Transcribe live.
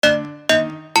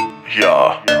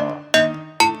Yeah,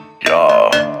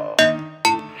 yeah,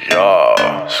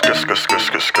 yeah.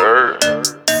 Skirt.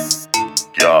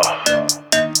 Yeah,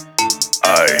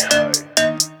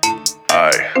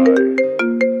 aye.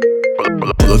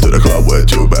 Pull up to the club with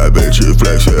two bad bitches,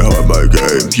 flexing on my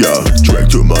game, yeah.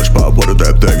 Drank too much, pop one of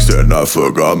them things, and I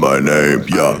forgot my name,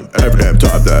 yeah. Every damn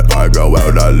time that I go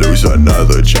out, I lose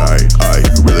another chain. I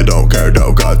really don't care,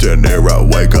 though, got Dinero,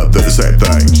 wake up to the same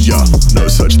thing, yeah. No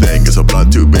such thing as a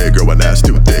blunt too big, or an ass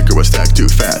too thick, or a stack too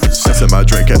fat. Sensing my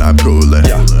drink and I'm coolin',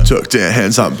 yeah. Took 10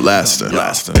 hands, I'm blasting.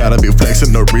 Gotta be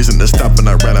flexing, no reason to stop, and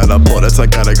I ran out of bullets, I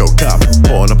gotta go cop.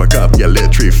 Pouring up a cup, yeah,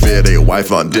 literally fit a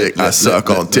wife on dick, I suck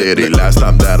on titty. Last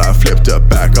time that I flipped her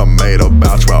back, I made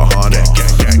about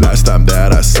 1200. Last time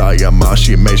that I saw your mom,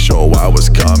 she made sure I was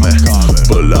coming.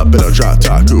 Pull up in a drop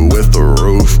taco with the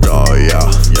roof gone, yeah.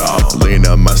 Lean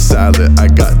on my salad, I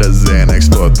got the Xanax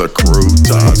for the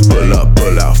croutons. Pull up,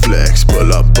 pull out, flex.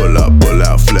 Pull up, pull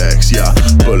out, flex, yeah.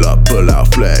 Pull up,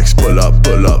 flex. Pull up,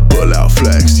 pull out,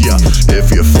 flex, yeah.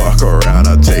 If you fuck around,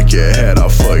 I'll take your head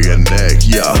off for your neck,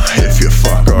 yeah. If you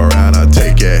fuck around, I'll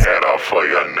take your head off for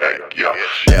your neck, yeah.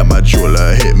 Yeah, my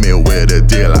jeweler hit me with a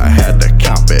deal, I had to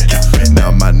cop it.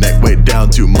 Now my neck way down,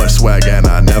 too much swag and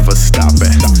I never stop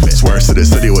it. Swears to the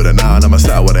city with a 9, I'ma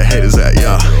start where the haters at,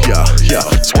 yeah.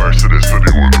 Swears to the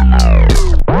city with a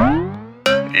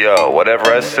 9. Yo, whatever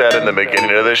I said in the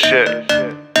beginning of this shit,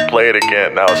 play it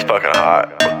again, now it's fucking hot.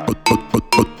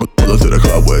 Pull up to the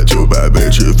club with two bad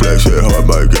bitches, flexing on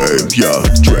my game, yeah.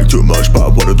 Drank too much,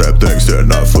 pop one of them things,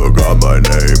 and I forgot my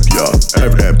name, yeah.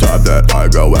 Every damn time that I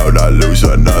go out, I lose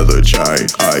another chain.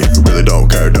 I really don't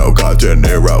care, though, got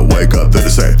Dinero, wake up to the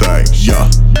same thing, yeah.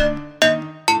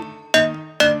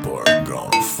 Boy, I'm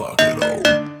gonna fuck it up.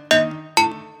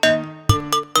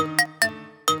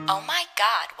 Oh my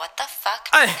god, what the fuck,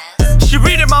 Nunez? She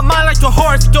reading my mind like your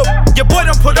horoscope. Your boy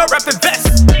don't put her rapping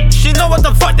vest. She know what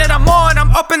the fuck that I'm on.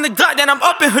 I'm up in the Glock, then I'm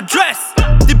up in her dress.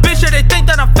 These bitches, they think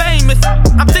that I'm famous.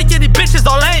 I'm thinking these bitches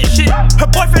all ain't shit.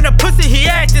 Her boyfriend a pussy, he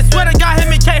acting. Swear to God,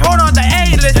 him and K hold on the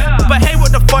A-list. But hey,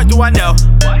 what the fuck do I know?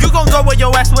 You gon' go where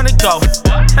your ass wanna go.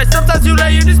 Hey, sometimes you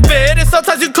lay in this bed, and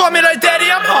sometimes you call me like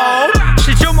daddy, I'm home.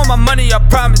 She chew on my money, I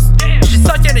promise. She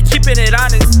sucking and keeping it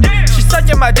honest. She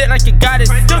sucking my dick like a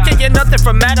goddess. Still can't get nothing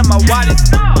from out of my wallet.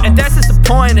 And that's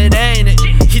disappointed, ain't it?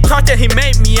 He talked that he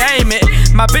made me aim it.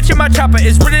 My bitch and my chopper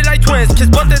is really like twins, cause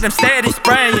both of them steady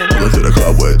spraying. Pull up to the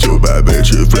club with two bad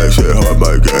bitches, flexing on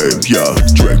my game, yeah.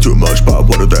 Drank too much, pop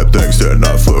one of them things, and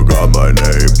I forgot my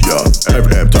name, yeah.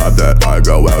 Every damn time that I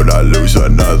go out, I lose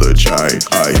another chain.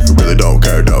 I really don't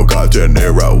care, though, got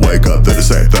Dinero, wake up to the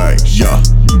same thing, yeah.